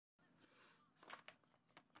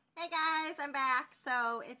Hey guys, I'm back.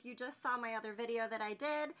 So if you just saw my other video that I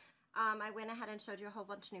did, I went ahead and showed you a whole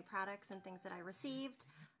bunch of new products and things that I received.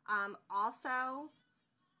 Also,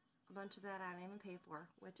 a bunch of that I didn't even pay for,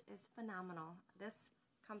 which is phenomenal. This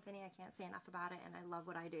company, I can't say enough about it, and I love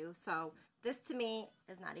what I do. So this to me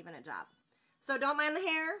is not even a job. So don't mind the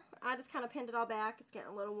hair. I just kind of pinned it all back. It's getting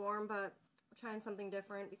a little warm, but I'm trying something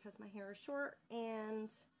different because my hair is short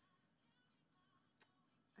and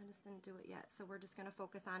I just didn't do it yet, so we're just going to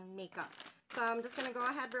focus on makeup. So I'm just going to go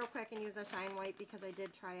ahead real quick and use a Shine Wipe because I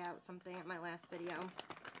did try out something at my last video.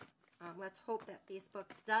 Let's hope that Facebook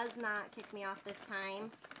does not kick me off this time.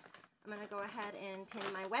 I'm going to go ahead and pin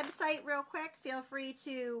my website real quick. Feel free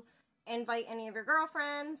to invite any of your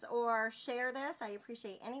girlfriends or share this. I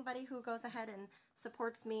appreciate anybody who goes ahead and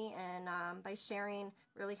supports me, and by sharing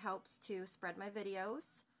really helps to spread my videos.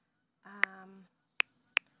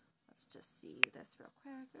 Let's just see this real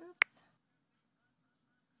quick. Oops.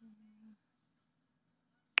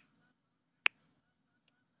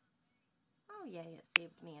 Oh, yay, it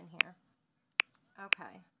saved me in here.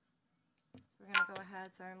 Okay. So we're going to go ahead.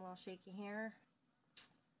 Sorry, I'm a little shaky here.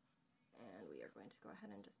 And we are going to go ahead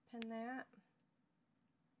and just pin that.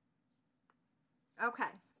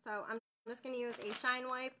 Okay. So I'm just going to use a Shine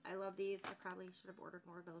Wipe. I love these. I probably should have ordered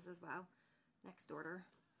more of those as well. Next order.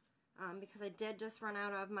 Because I did just run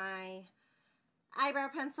out of my eyebrow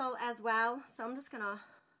pencil as well. So I'm just going to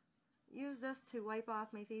use this to wipe off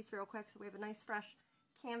my face real quick so we have a nice fresh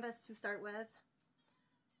canvas to start with.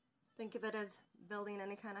 Think of it as building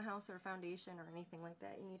any kind of house or foundation or anything like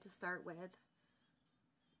that. You need to start with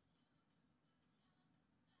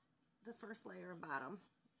the first layer and bottom.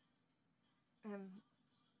 And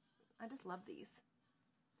I just love these.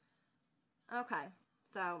 Okay,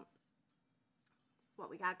 so this is what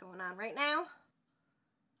we got going on right now.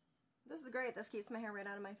 This is great. This keeps my hair right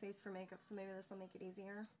out of my face for makeup, so maybe this will make it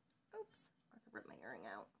easier. Oops, I could rip my earring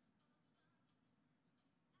out.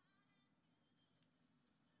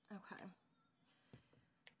 Okay.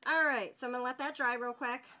 All right, so I'm going to let that dry real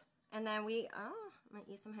quick. And then I might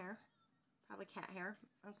eat some hair. Probably cat hair.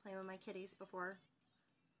 I was playing with my kitties before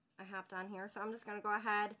I hopped on here. So I'm just going to go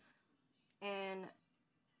ahead and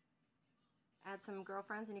add some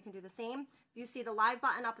girlfriends, and you can do the same. If you see the live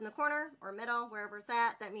button up in the corner or middle, wherever it's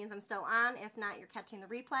at, that means I'm still on. If not, you're catching the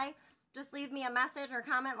replay. Just leave me a message or a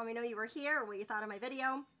comment. Let me know you were here or what you thought of my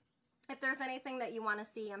video. If there's anything that you want to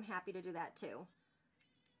see, I'm happy to do that too.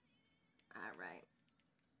 All right.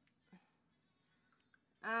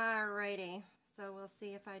 Alrighty, so we'll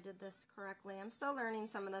see if I did this correctly. I'm still learning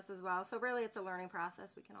some of this as well, so really it's a learning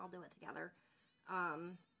process. We can all do it together,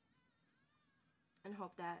 and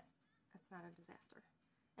hope that it's not a disaster.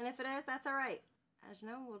 And if it is, that's all right. As you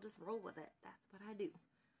know, we'll just roll with it. That's what I do.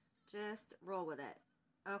 Just roll with it.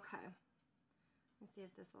 Okay. Let's see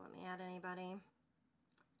if this will let me add anybody.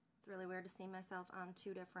 It's really weird to see myself on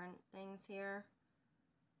two different things here.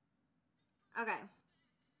 Okay.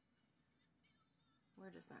 We're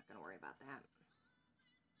just not going to worry about that.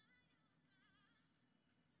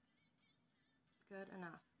 Good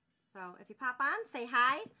enough. So if you pop on, say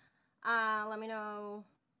hi. Let me know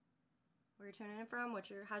where you're tuning in from.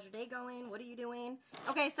 How's your day going? What are you doing?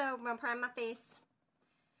 Okay, so I'm going to prime my face.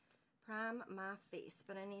 Prime my face.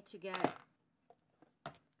 But I need to get...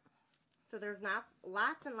 So there's not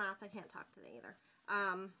lots and lots. I can't talk today either.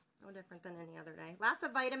 No different than any other day. Lots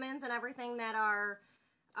of vitamins and everything that are...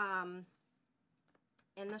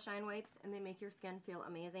 in the Shine Wipes, and they make your skin feel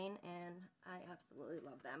amazing, and I absolutely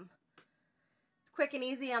love them. It's quick and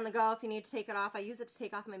easy on the go if you need to take it off. I use it to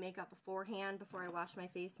take off my makeup beforehand, before I wash my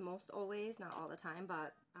face, most always, not all the time,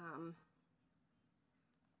 but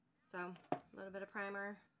so a little bit of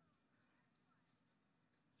primer.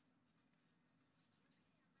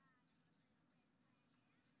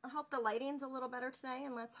 I hope the lighting's a little better today,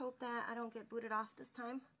 and let's hope that I don't get booted off this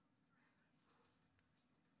time.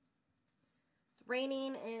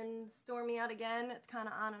 Raining and stormy out again. It's kind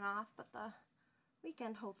of on and off, but the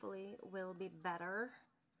weekend hopefully will be better.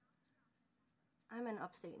 I'm in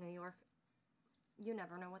upstate New York. You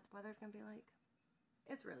never know what the weather's going to be like.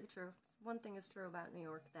 It's really true. One thing is true about New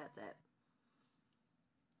York, that's it.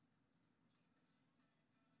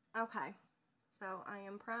 Okay, so I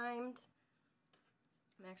am primed.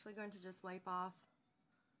 I'm actually going to just wipe off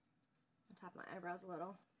the top of my eyebrows a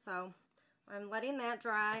little. So I'm letting that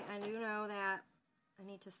dry. I do know that I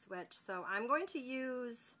need to switch. So I'm going to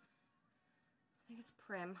use, I think it's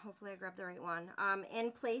Prim. Hopefully I grabbed the right one.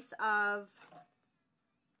 In place of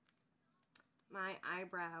my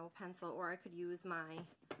eyebrow pencil, or I could use my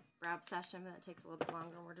Brow Obsession, but that takes a little bit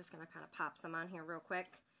longer. We're just going to kind of pop some on here real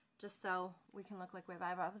quick, just so we can look like we have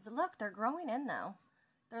eyebrows. Look, they're growing in though.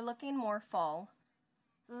 They're looking more full.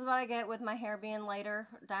 This is what I get with my hair being lighter.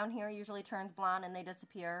 Down here usually turns blonde and they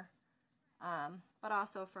disappear. But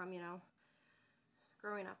also from, you know,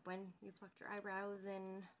 growing up when you plucked your eyebrows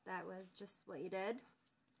and that was just what you did.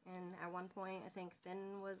 And at one point, I think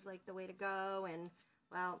thin was like the way to go. And,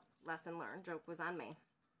 well, lesson learned. Joke was on me.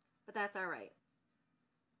 But that's all right.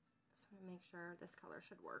 Just want to make sure this color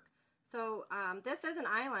should work. So, this is an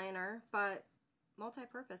eyeliner, but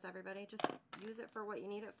multi-purpose, everybody. Just use it for what you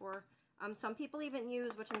need it for. Some people even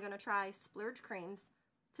use, which I'm going to try, splurge creams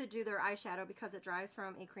to do their eyeshadow because it dries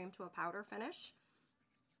from a cream to a powder finish.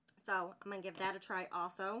 So I'm going to give that a try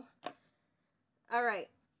also. All right.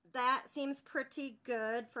 That seems pretty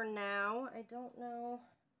good for now. I don't know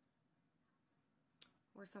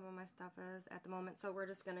where some of my stuff is at the moment. So we're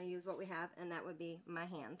just going to use what we have, and that would be my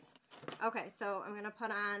hands. Okay, so I'm going to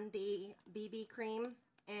put on the BB cream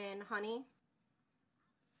in Honey.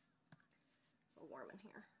 It's a little warm in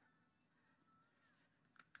here.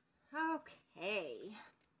 Okay.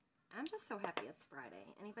 I'm just so happy it's Friday.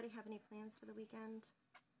 Anybody have any plans for the weekend?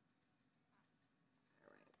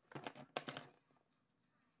 All right. I'm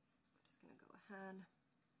just going to go ahead.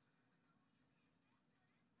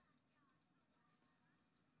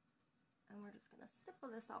 And we're just going to stipple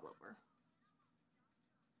this all over.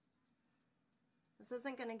 This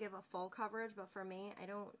isn't going to give a full coverage, but for me, I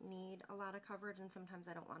don't need a lot of coverage, and sometimes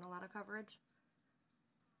I don't want a lot of coverage.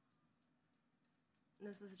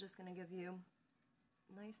 This is just going to give you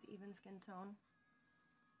nice, even skin tone.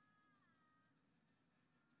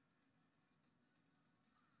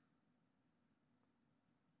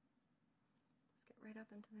 Let's get right up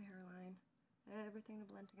into the hairline. Everything to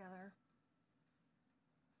blend together.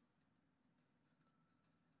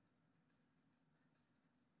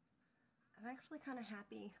 I'm actually kind of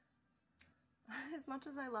happy. As much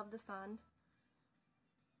as I love the sun,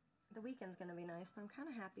 the weekend's going to be nice, but I'm kind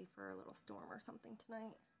of happy for a little storm or something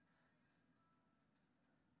tonight.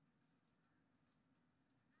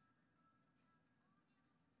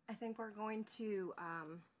 I think we're going to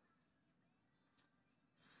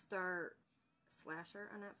start Slasher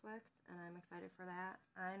on Netflix, and I'm excited for that.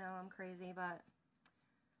 I know I'm crazy, but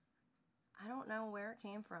I don't know where it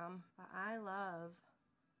came from, but I love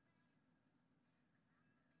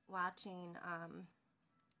watching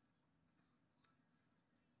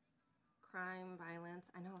crime, violence.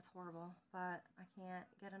 I know it's horrible, but I can't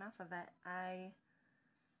get enough of it. I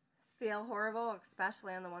feel horrible,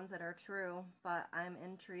 especially on the ones that are true, but I'm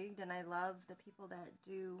intrigued, and I love the people that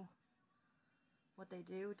do what they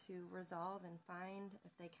do to resolve and find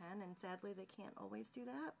if they can, and sadly they can't always do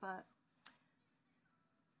that, but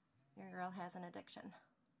your girl has an addiction.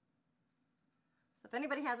 So if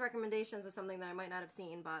anybody has recommendations of something that I might not have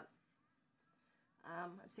seen, but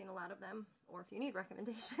I've seen a lot of them, or if you need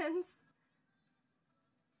recommendations.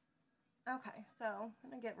 Okay, so I'm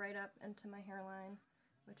going to get right up into my hairline,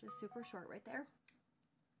 which is super short right there.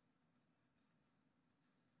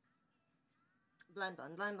 Blend,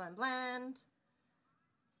 blend, blend, blend, blend.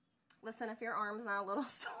 Listen, if your arm's not a little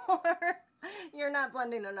sore, you're not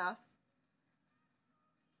blending enough.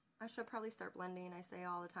 I should probably start blending, I say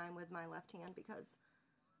all the time, with my left hand because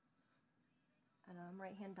I know I'm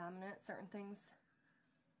right hand dominant. Certain things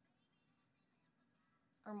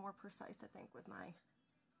are more precise, I think, with my...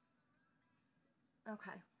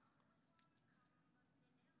 Okay.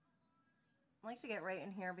 I like to get right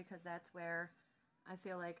in here because that's where I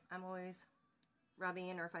feel like I'm always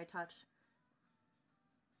rubbing, or if I touch.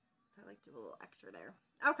 So I like to do a little extra there.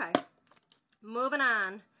 Okay. Moving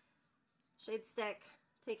on. Shade Stick.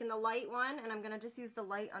 Taking the light one, and I'm going to just use the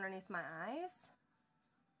light underneath my eyes.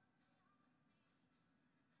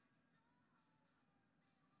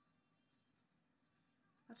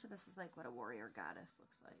 Much of this is like what a warrior goddess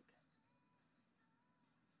looks like.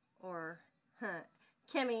 Or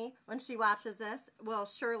Kimmy, when she watches this, will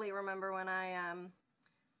surely remember when I'm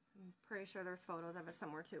pretty sure there's photos of it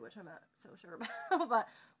somewhere too, which I'm not so sure about, but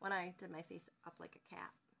when I did my face up like a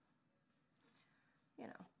cat. You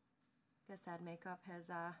know, guess that makeup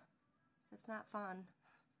has, it's not fun.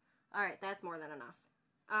 All right, that's more than enough.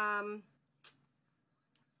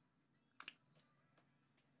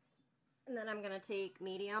 And then I'm going to take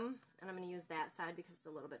medium, and I'm going to use that side because it's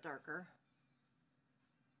a little bit darker.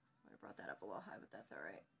 I brought that up a little high, but that's all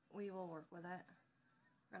right. We will work with it.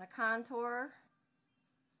 We're going to contour,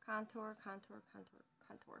 contour, contour, contour,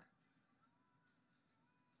 contour.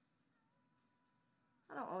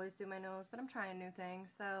 I don't always do my nose, but I'm trying new things.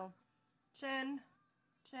 So, chin,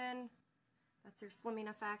 chin. That's your slimming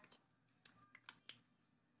effect.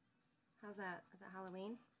 How's that? Is that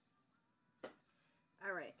Halloween?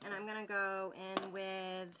 All right, and I'm going to go in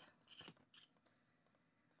with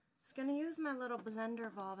my little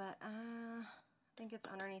blender ball, but I think it's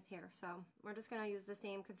underneath here. So we're just going to use the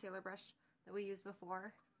same concealer brush that we used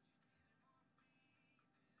before.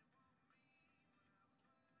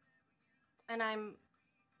 And I'm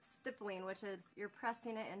stippling, which is you're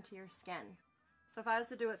pressing it into your skin. So if I was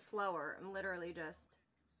to do it slower, I'm literally just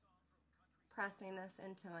pressing this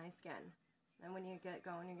into my skin. And when you get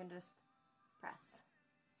going, you can just press.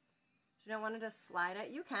 If you don't want to just slide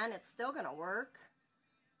it, you can. It's still going to work.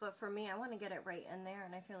 But for me, I want to get it right in there,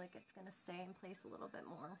 and I feel like it's going to stay in place a little bit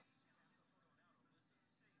more.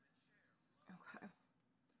 Okay.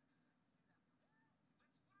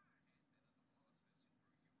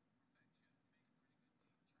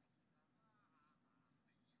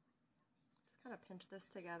 Just kind of pinch this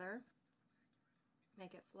together.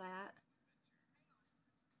 Make it flat.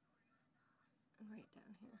 And right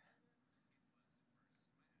down here.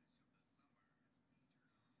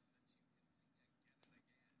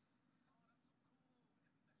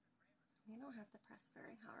 You don't have to press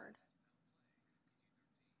very hard.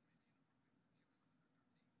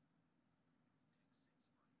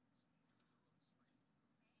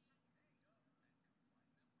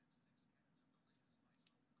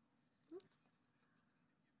 Oops.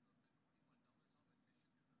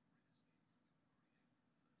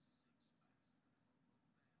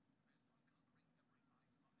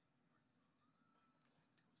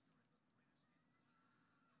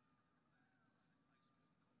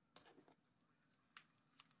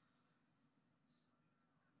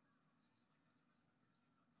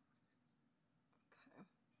 Okay.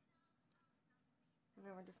 And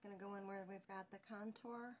then we're just going to go in where we've got the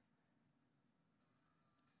contour.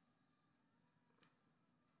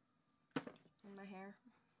 In my hair.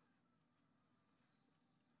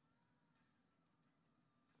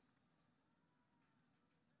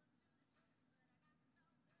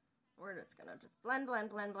 We're just going to just blend, blend,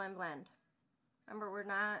 blend, blend, blend. Remember, we're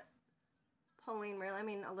not pulling really, I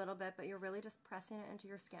mean a little bit, but you're really just pressing it into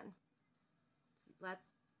your skin.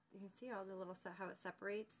 You can see all the little, how it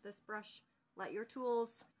separates. This brush, let your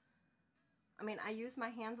tools, I mean, I use my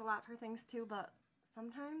hands a lot for things too, but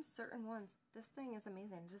sometimes certain ones, this thing is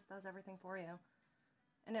amazing. It just does everything for you.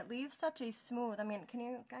 And it leaves such a smooth, I mean, can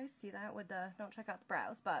you guys see that with the, don't check out the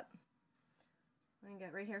brows, but I'm going to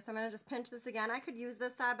get right here. So I'm going to just pinch this again. I could use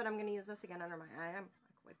this side, but I'm going to use this again under my eye. I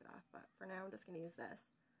could wipe it off, but for now I'm just going to use this.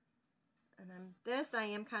 And then I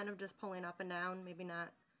am kind of just pulling up and down, maybe not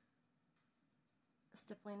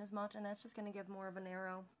stippling as much, and that's just going to give more of a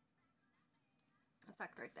narrow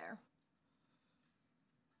effect right there.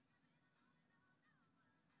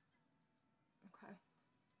 Okay.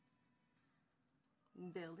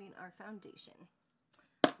 Building our foundation.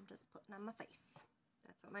 I'm just putting on my face.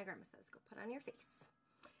 That's what my grandma says, go put on your face.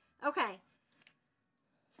 Okay,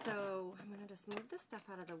 so I'm going to just move this stuff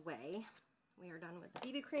out of the way. We are done with the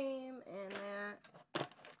BB cream and that.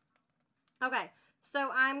 Okay,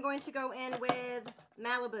 so I'm going to go in with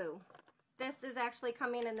Malibu. This is actually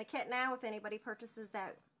coming in the kit now if anybody purchases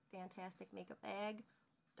that fantastic makeup bag,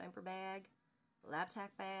 diaper bag,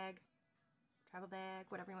 laptop bag, travel bag,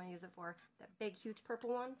 whatever you want to use it for. That big, huge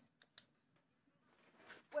purple one,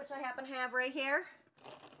 which I happen to have right here.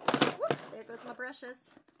 Whoops, there goes my brushes.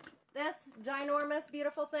 This ginormous,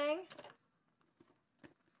 beautiful thing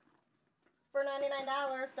for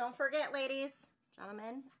 $99. Don't forget, ladies,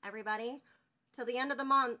 gentlemen, everybody, till the end of the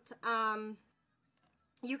month,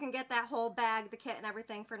 you can get that whole bag, the kit and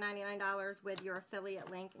everything for $99 with your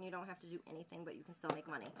affiliate link, and you don't have to do anything, but you can still make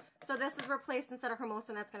money. So this is replaced instead of Hermosa,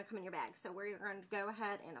 and that's going to come in your bag. So we're going to go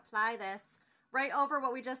ahead and apply this right over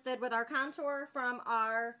what we just did with our contour from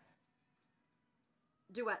our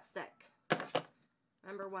Duet Stick.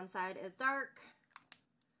 Remember, one side is dark,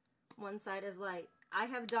 one side is light. I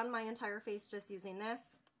have done my entire face just using this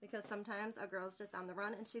because sometimes a girl's just on the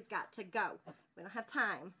run and she's got to go. We don't have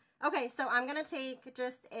time. Okay, so I'm going to take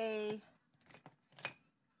just actually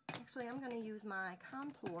I'm going to use my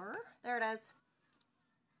contour. There it is.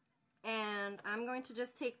 And I'm going to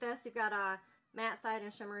just take this. You've got a matte side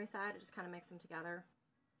and shimmery side. I just kind of mix them together.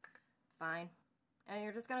 It's fine. And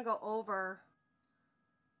you're just going to go over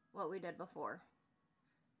what we did before.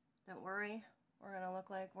 Don't worry. We're going to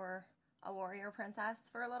look like we're a warrior princess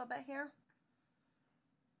for a little bit here.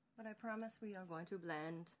 But I promise we are going to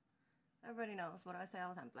blend. Everybody knows what I say all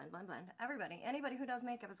the time. Blend, blend, blend. Everybody, anybody who does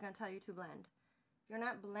makeup is going to tell you to blend. If you're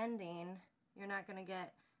not blending, you're not going to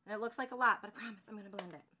get, and it looks like a lot, but I promise I'm going to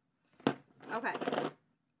blend it. Okay.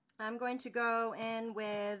 I'm going to go in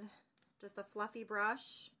with just a fluffy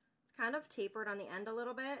brush. It's kind of tapered on the end a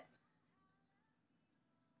little bit.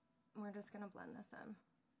 We're just going to blend this in.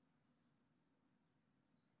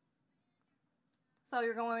 So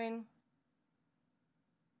you're going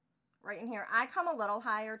right in here. I come a little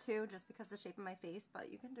higher too, just because of the shape of my face,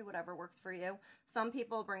 but you can do whatever works for you. Some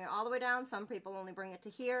people bring it all the way down. Some people only bring it to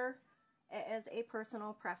here. It is a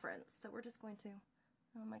personal preference. So we're just going to,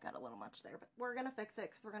 oh my God, a little much there, but we're going to fix it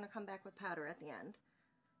because we're going to come back with powder at the end.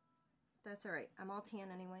 That's all right. I'm all tan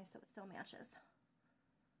anyway, so it still matches.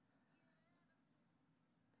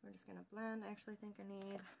 So we're just going to blend. I actually think I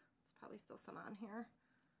need, there's probably still some on here.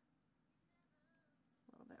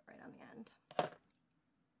 A little bit right on the end.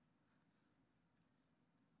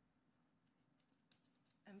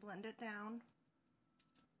 And blend it down.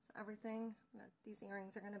 So everything, these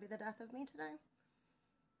earrings are going to be the death of me today.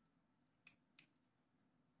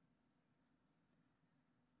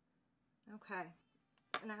 Okay.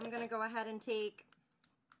 And I'm going to go ahead and take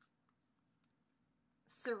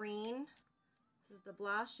Serene. This is the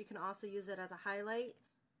blush. You can also use it as a highlight.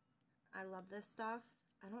 I love this stuff.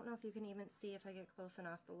 I don't know if you can even see if I get close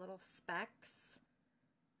enough, the little specks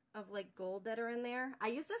of like gold that are in there. I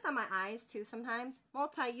use this on my eyes too sometimes.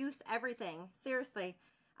 Multi-use everything. Seriously.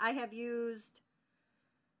 I have used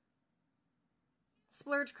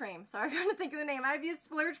Splurge cream. Sorry, I couldn't think of the name. I've used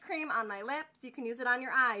Splurge cream on my lips. You can use it on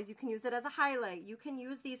your eyes. You can use it as a highlight. You can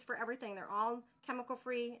use these for everything. They're all chemical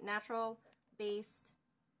free, natural based,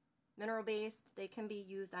 mineral based. They can be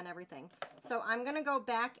used on everything. So I'm going to go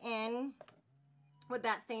back in with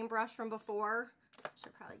that same brush from before.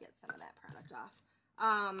 Should probably get some of that product off.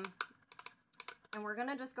 And we're going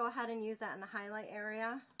to just go ahead and use that in the highlight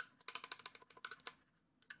area.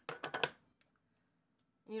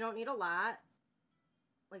 You don't need a lot,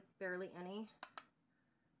 like barely any.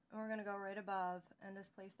 And we're going to go right above and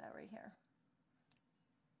just place that right here.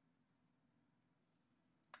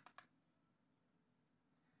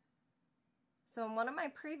 So in one of my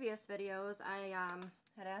previous videos, I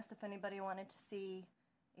had asked if anybody wanted to see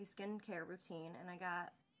a skincare routine, and I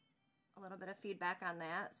got a little bit of feedback on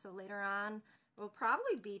that. So later on, will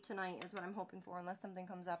probably be tonight is what I'm hoping for, unless something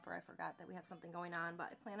comes up or I forgot that we have something going on, but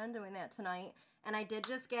I plan on doing that tonight. And I did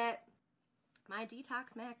just get my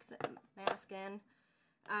detox mask in,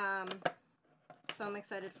 so I'm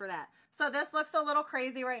excited for that. So this looks a little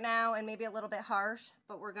crazy right now and maybe a little bit harsh,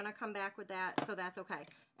 but we're going to come back with that, so that's okay.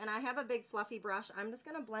 And I have a big fluffy brush. I'm just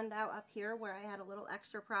going to blend out up here where I had a little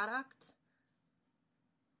extra product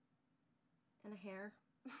and a hair.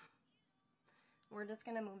 We're just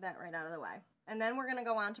going to move that right out of the way. And then we're going to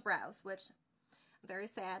go on to brows, which I'm very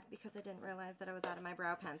sad because I didn't realize that I was out of my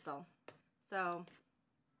brow pencil. So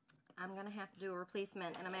I'm going to have to do a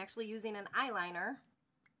replacement, and I'm actually using an eyeliner.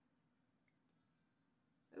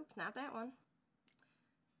 Oops, not that one.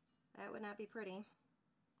 That would not be pretty.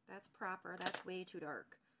 That's proper. That's way too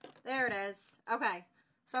dark. There it is. Okay,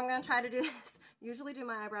 so I'm going to try to do this. Usually do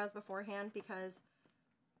my eyebrows beforehand because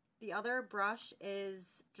the other brush is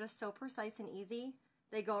just so precise and easy.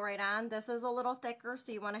 They go right on. This is a little thicker,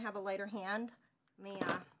 so you want to have a lighter hand. Let me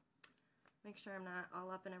make sure I'm not all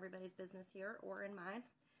up in everybody's business here or in mine.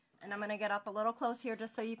 And I'm going to get up a little close here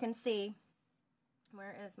just so you can see.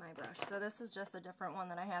 Where is my brush? So this is just a different one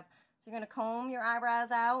that I have. So you're going to comb your eyebrows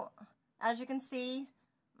out. As you can see,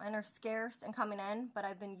 mine are scarce and coming in, but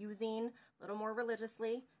I've been using a little more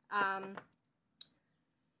religiously. Oh,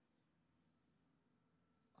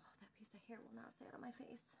 that piece of hair will not stay out of my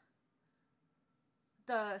face.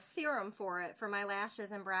 The serum for it, for my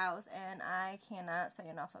lashes and brows, and I cannot say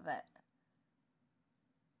enough of it.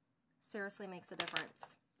 Seriously makes a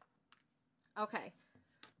difference. Okay.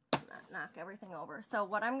 Knock everything over. So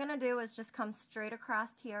what I'm going to do is just come straight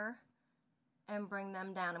across here and bring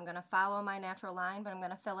them down. I'm going to follow my natural line, but I'm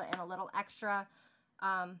going to fill it in a little extra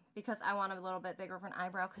because I want a little bit bigger of an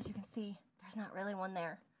eyebrow, because you can see there's not really one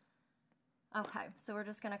there. Okay, so we're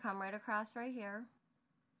just going to come right across right here.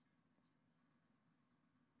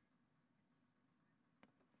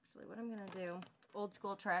 Actually, what I'm going to do, old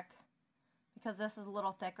school trick, because this is a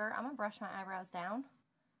little thicker, I'm going to brush my eyebrows down.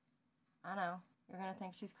 I know. You're going to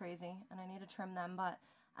think she's crazy, and I need to trim them, but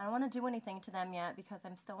I don't want to do anything to them yet because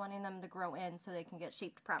I'm still wanting them to grow in so they can get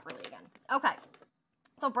shaped properly again. Okay,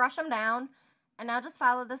 so brush them down, and now just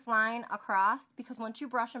follow this line across, because once you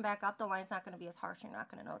brush them back up, the line's not going to be as harsh. You're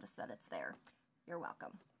not going to notice that it's there. You're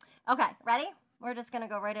welcome. Okay, ready? We're just going to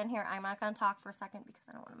go right in here. I'm not going to talk for a second because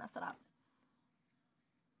I don't want to mess it up.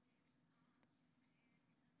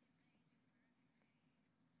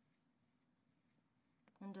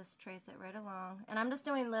 And just trace it right along. And I'm just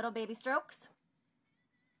doing little baby strokes.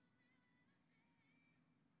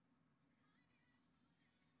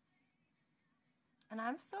 And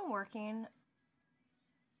I'm still working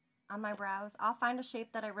on my brows. I'll find a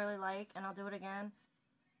shape that I really like and I'll do it again.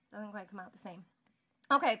 Doesn't quite come out the same.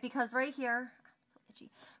 Okay, because right here, I'm so itchy.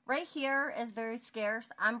 Right here is very scarce.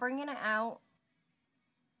 I'm bringing it out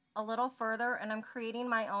a little further and I'm creating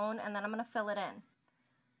my own, and then I'm going to fill it in.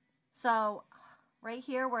 So right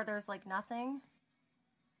here where there's like nothing,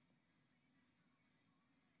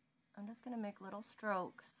 I'm just going to make little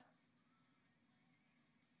strokes.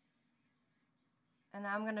 And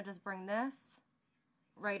now I'm going to just bring this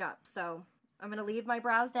right up. So I'm going to leave my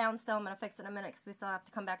brows down still. I'm going to fix it in a minute because we still have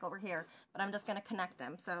to come back over here. But I'm just going to connect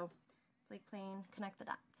them. So it's like plain connect the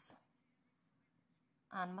dots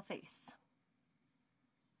on my face.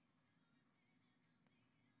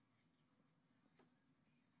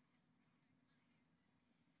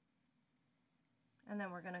 And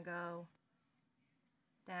then we're going to go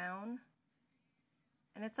down.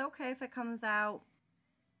 And it's okay if it comes out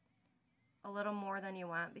a little more than you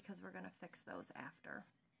want because we're going to fix those after.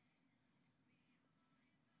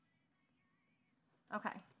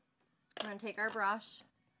 Okay, I'm going to take our brush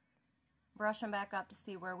them back up to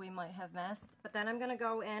see where we might have missed. But then I'm going to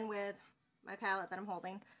go in with my palette that I'm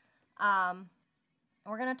holding. And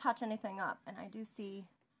we're going to touch anything up. And I do see,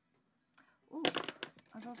 ooh,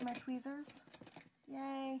 are those my tweezers?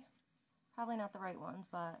 Yay. Probably not the right ones,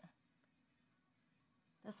 but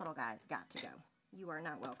this little guy's got to go. You are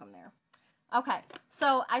not welcome there. Okay,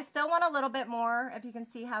 so I still want a little bit more, if you can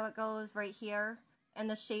see how it goes right here. And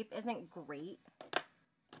the shape isn't great.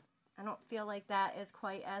 I don't feel like that is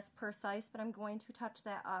quite as precise, but I'm going to touch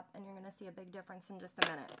that up and you're going to see a big difference in just a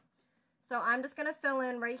minute. So I'm just going to fill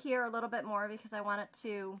in right here a little bit more because I want it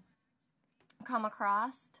to come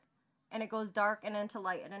across and it goes dark and into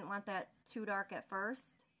light. I didn't want that too dark at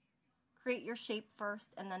first. Create your shape first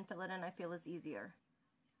and then fill it in, I feel is easier.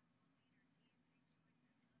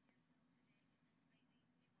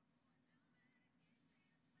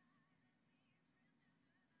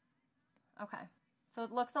 Okay. So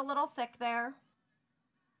it looks a little thick there.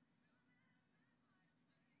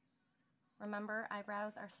 Remember,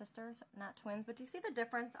 eyebrows are sisters, not twins. But do you see the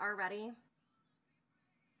difference already?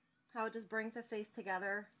 How it just brings the face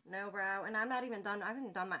together. No brow. And I'm not even done. I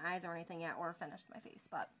haven't done my eyes or anything yet or finished my face.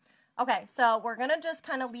 But okay, so we're going to just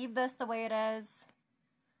kind of leave this the way it is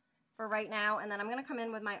for right now. And then I'm going to come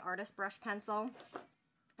in with my artist brush pencil.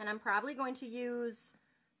 And I'm probably going to use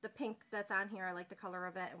the pink that's on here. I like the color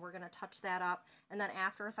of it, and we're going to touch that up. And then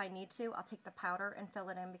after, if I need to, I'll take the powder and fill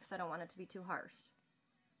it in because I don't want it to be too harsh.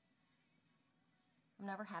 I'm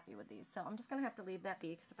never happy with these, so I'm just going to have to leave that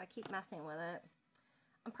be because if I keep messing with it,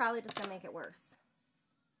 I'm probably just going to make it worse.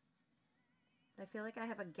 But I feel like I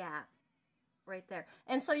have a gap right there.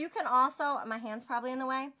 And so you can also, my hand's probably in the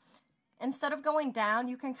way, instead of going down,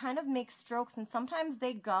 you can kind of make strokes, and sometimes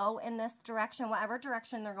they go in this direction, whatever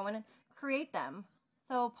direction they're going in, create them.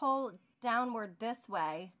 So pull downward this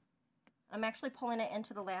way. I'm actually pulling it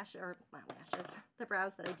into the lash, or not lashes, the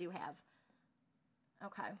brows that I do have.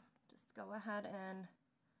 Okay, just go ahead and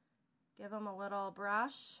give them a little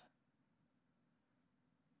brush.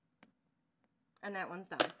 And that one's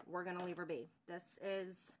done. We're going to leave her be. This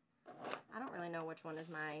is, I don't really know which one is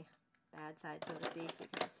my bad side, so to speak,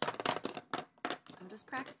 because I'm just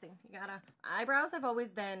practicing. You gotta, eyebrows have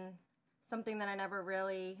always been something that I never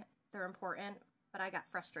really, they're important. But I got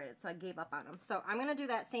frustrated, so I gave up on them. So I'm going to do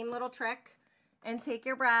that same little trick and take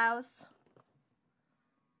your brows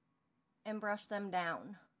and brush them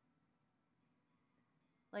down.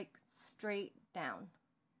 Like straight down.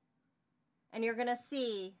 And you're going to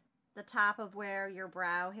see the top of where your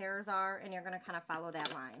brow hairs are, and you're going to kind of follow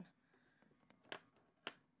that line.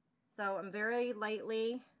 So I'm very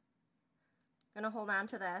lightly going to hold on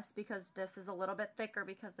to this because this is a little bit thicker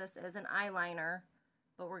because this is an eyeliner,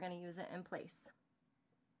 but we're going to use it in place.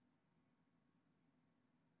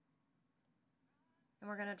 And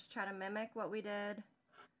we're going to try to mimic what we did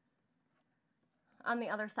on the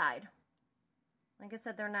other side. Like I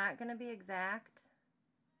said, they're not going to be exact.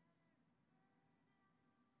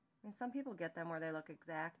 I mean, some people get them where they look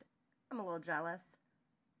exact. I'm a little jealous,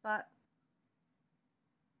 but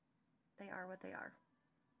they are what they are.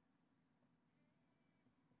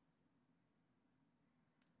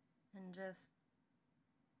 And just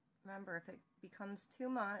remember, if it becomes too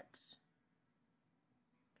much,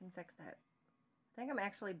 you can fix it. I think I'm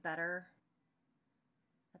actually better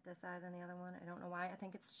at this eye than the other one. I don't know why. I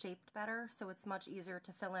think it's shaped better, so it's much easier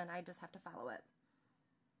to fill in. I just have to follow it.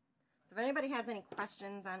 So if anybody has any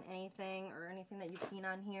questions on anything or anything that you've seen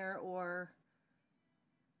on here or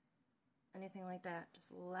anything like that,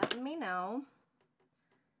 just let me know.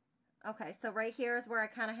 Okay, so right here is where I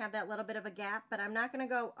kind of have that little bit of a gap, but I'm not going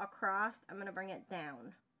to go across. I'm going to bring it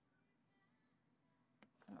down.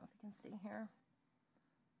 I don't know if you can see here.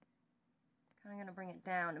 Kind of going to bring it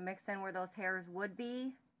down and mix in where those hairs would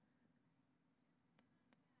be.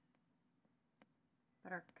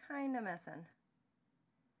 but are kind of missing.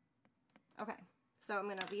 Okay, so I'm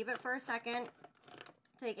going to leave it for a second.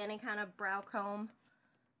 Take any kind of brow comb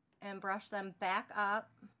and brush them back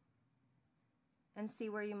up and see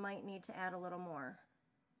where you might need to add a little more.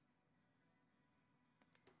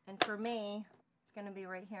 And for me, it's going to be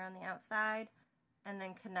right here on the outside and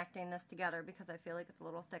then connecting this together because I feel like it's a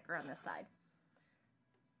little thicker on this side.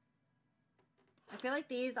 I feel like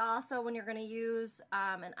these also, when you're going to use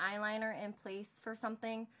an eyeliner in place for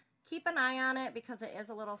something, keep an eye on it because it is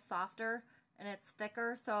a little softer and it's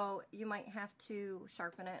thicker, so you might have to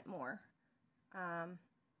sharpen it more.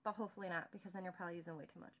 But hopefully not, because then you're probably using way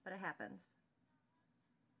too much, but it happens.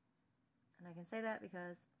 And I can say that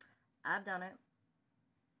because I've done it.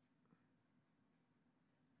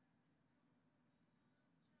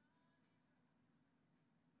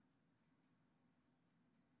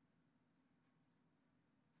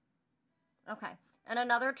 Okay, and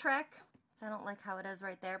another trick, so I don't like how it is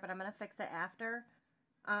right there, but I'm going to fix it after.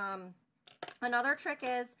 Another trick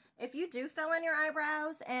is, if you do fill in your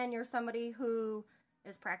eyebrows and you're somebody who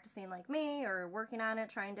is practicing like me or working on it,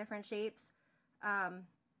 trying different shapes,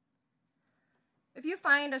 if you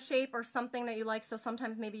find a shape or something that you like, so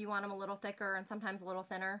sometimes maybe you want them a little thicker and sometimes a little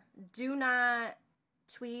thinner, do not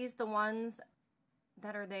tweeze the ones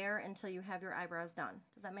that are there until you have your eyebrows done.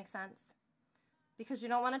 Does that make sense? Because you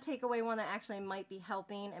don't want to take away one that actually might be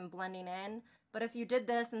helping and blending in. But if you did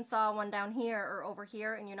this and saw one down here or over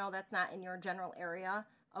here and you know that's not in your general area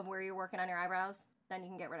of where you're working on your eyebrows, then you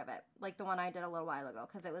can get rid of it. Like the one I did a little while ago,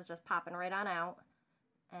 because it was just popping right on out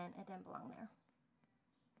and it didn't belong there.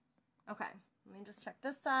 Okay, let me just check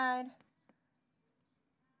this side.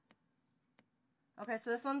 Okay,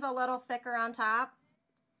 so this one's a little thicker on top,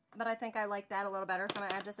 but I think I like that a little better. So I'm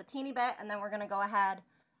going to add just a teeny bit, and then we're going to go ahead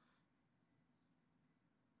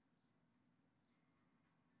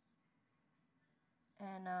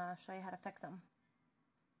and show you how to fix them.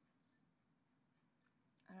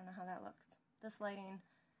 I don't know how that looks. This lighting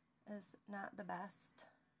is not the best.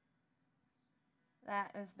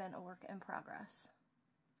 That has been a work in progress.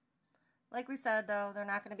 Like we said, though, they're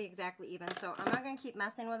not going to be exactly even, so I'm not going to keep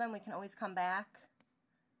messing with them. We can always come back.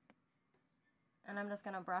 And I'm just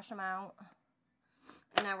going to brush them out.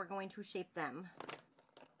 And now we're going to shape them.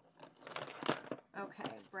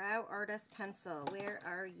 Okay, Brow Artist Pencil, where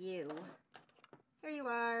are you? Here you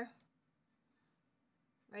are.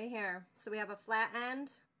 Right here. So we have a flat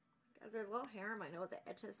end. There's a little hair on my nose that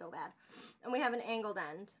itches so bad. And we have an angled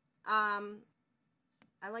end.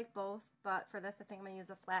 I like both, but for this I think I'm going to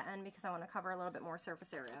use a flat end because I want to cover a little bit more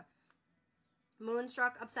surface area.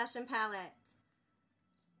 Moonstruck Obsession Palette.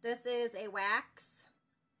 This is a wax.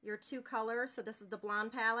 Your two colors. So this is the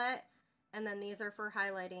blonde palette. And then these are for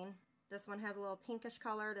highlighting. This one has a little pinkish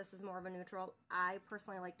color. This is more of a neutral. I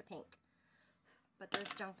personally like the pink. But there's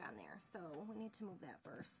junk on there, so we need to move that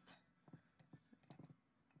first.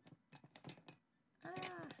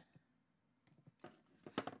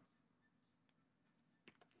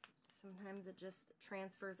 Sometimes it just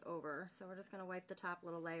transfers over, so we're just going to wipe the top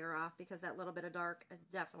little layer off because that little bit of dark, I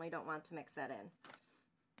definitely don't want to mix that in.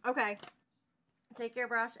 Okay, take your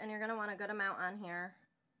brush and you're going to want a good amount on here.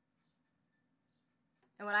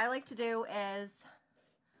 And what I like to do is,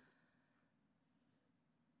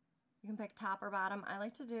 you can pick top or bottom. I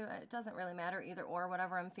like to do, it doesn't really matter, either or,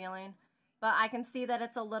 whatever I'm feeling. But I can see that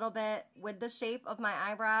it's a little bit with the shape of my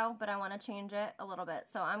eyebrow, but I want to change it a little bit.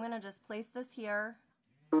 So I'm going to just place this here.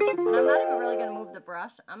 And I'm not even really going to move the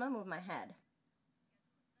brush. I'm going to move my head.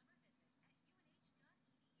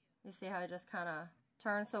 You see how I just kind of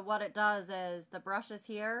turn? So what it does is the brush is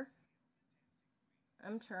here.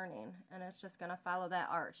 I'm turning, and it's just going to follow that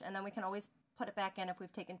arch. And then we can always put it back in if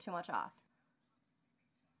we've taken too much off.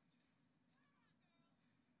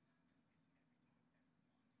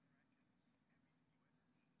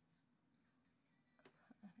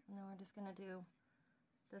 And then we're just going to do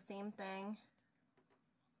the same thing.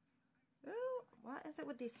 Ooh, what is it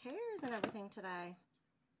with these hairs and everything today?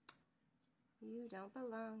 You don't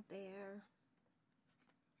belong there.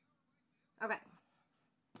 Okay.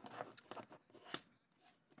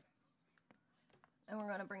 And we're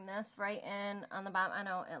going to bring this right in on the bottom. I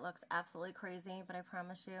know it looks absolutely crazy, but I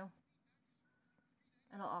promise you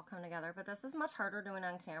it'll all come together. But this is much harder doing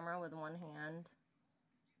on camera with one hand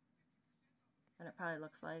than it probably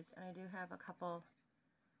looks like. And I do have a couple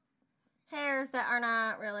hairs that are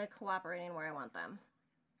not really cooperating where I want them.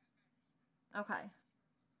 Okay.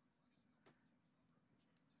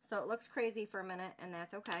 So it looks crazy for a minute, and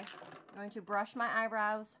that's okay. I'm going to brush my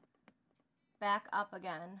eyebrows back up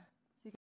again.